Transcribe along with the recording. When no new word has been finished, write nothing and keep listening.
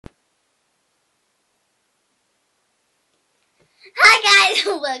Hi guys,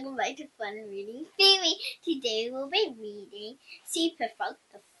 welcome back to Fun Reading Phoebe. Today we'll be reading Superfrog,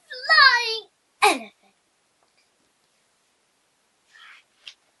 the Flying Elephant.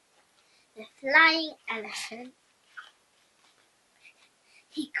 The Flying Elephant.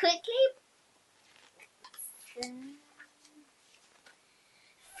 He quickly...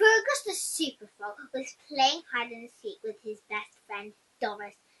 Fergus the Superfrog was playing hide and seek with his best friend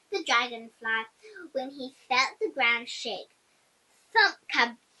Doris, the dragonfly, when he felt the ground shake. Thump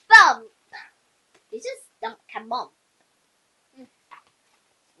kabump! This is thump kabump.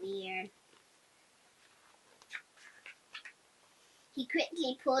 Weird. He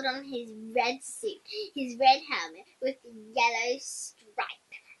quickly pulled on his red suit, his red helmet with the yellow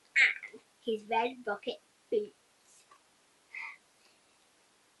stripe, and his red rocket boots.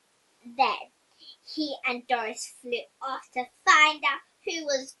 Then he and Doris flew off to find out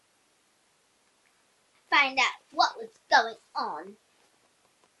what was going on.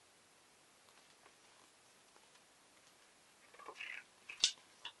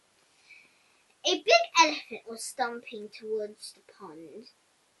 A big elephant was stomping towards the pond.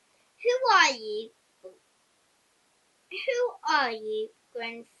 Who are you? Who are you?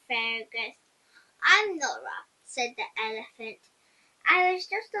 Grinned Fergus. I'm Nora, said the elephant. I was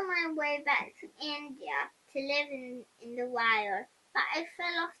just on my way back to India to live in the wild, but I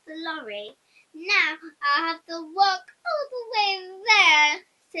fell off the lorry. Now I'll have to walk all the way there,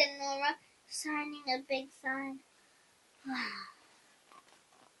 said Nora, signing a big sign.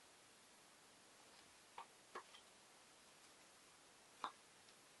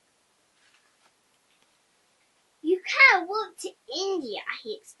 You can't walk to India,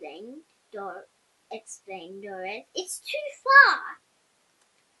 he explained. Doris. It's too far.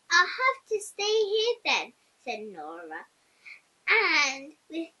 I'll have to stay here then, said Nora. And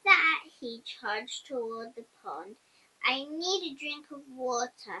with that, he charged toward the pond. I need a drink of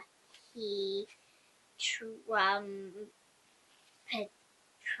water, he trumped.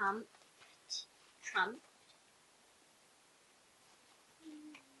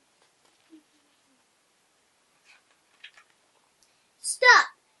 Stop!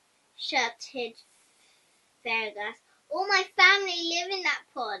 Shouted Fergus. All my family live in that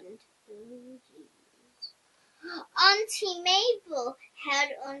pond. Oh, jeez. Auntie Mabel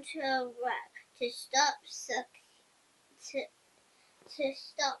held onto a rock to stop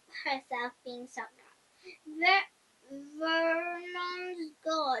herself being sucked up. Vernon's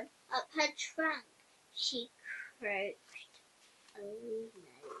got up her trunk, she croaked. Oh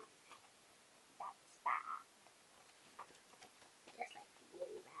no, that's bad. That's like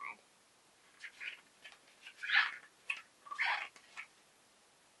really bad.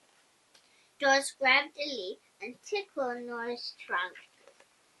 Doris grabbed a leaf and tickled Nora's trunk.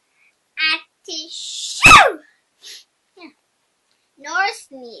 Shoo! Yeah. Nora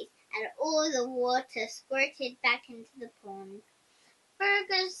sneezed, and all the water squirted back into the pond.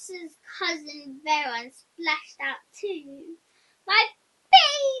 Fergus's cousin Veron splashed out too. My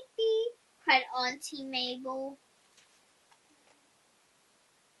baby! Cried Auntie Mabel.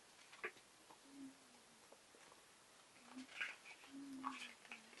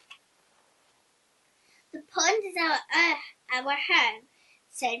 The pond is our home,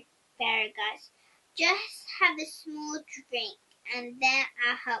 said Fergus. Just have a small drink, and then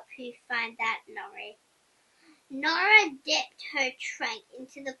I'll help you find that lorry. Nora dipped her trunk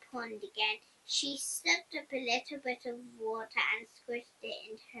into the pond again. She sucked up a little bit of water and squished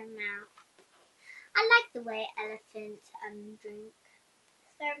it into her mouth. I like the way elephants drink.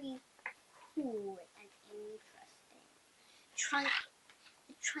 It's very cool and interesting.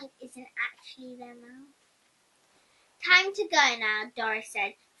 The trunk isn't actually their mouth. Time to go now, Doris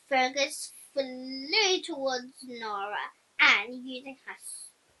said. Fergus flew towards Nora, and using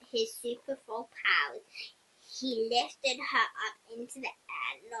his Superfrog powers, he lifted her up into the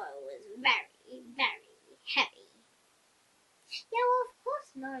air. Nora was very, very heavy. Yeah, well, of course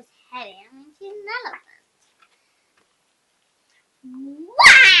Nora's heavy. I mean, she's an elephant.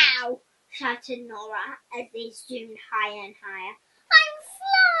 Wow! Shouted Nora as they zoomed higher and higher. I'm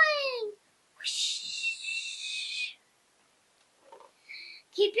flying! Whoosh!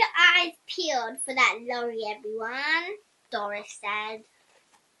 Keep your eyes peeled for that lorry, everyone, Doris said.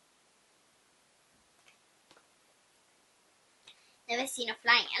 Never seen a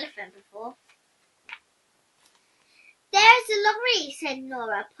flying elephant before. There's a lorry, said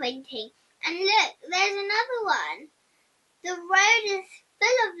Nora, pointing. And look, there's another one. The road is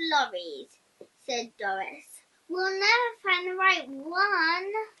full of lorries, said Doris. We'll never find the right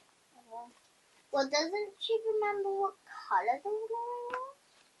one. Well, doesn't she remember what colour the lorry was?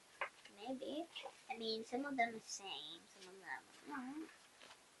 Maybe. I mean, some of them are the same, some of them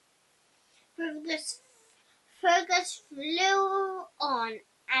Fergus flew on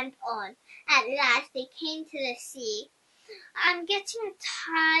and on. At last they came to the sea. I'm getting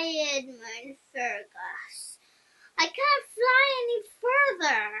tired, moaned Fergus. I can't fly any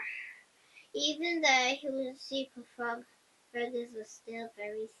further. Even though he was a super frog, Fergus was still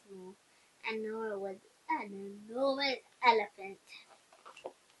very small, and Nora was an enormous elephant.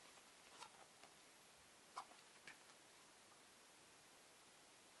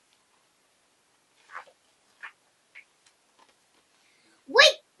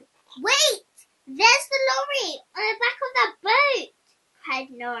 Wait! There's the lorry on the back of that boat, cried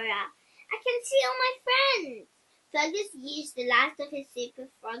Nora. I can see all my friends. Fergus used the last of his super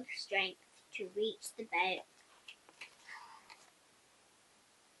frog strength to reach the boat.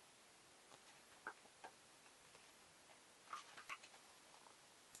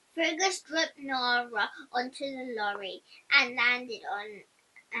 Fergus dropped Nora onto the lorry and landed on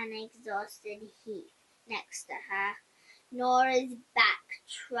an exhausted heap next to her. Nora's back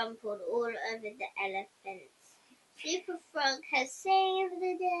trampled all over the elephants. Superfrog has saved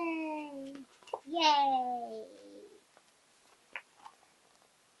the day! Yay!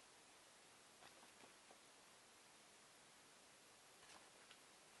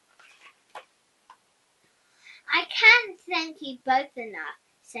 I can't thank you both enough,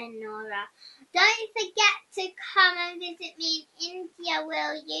 said Nora. Don't forget to come and visit me in India,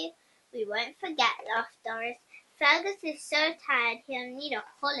 will you? We won't forget, laughed Doris. Fergus is so tired he'll need a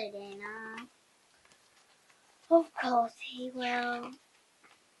holiday now. Of course he will.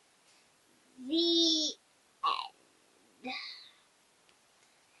 The end.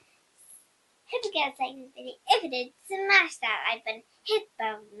 Hope you guys liked this video. If you did, smash that like button, hit the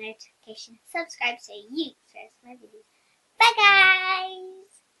bell notification, subscribe so you don't miss my videos. Bye guys!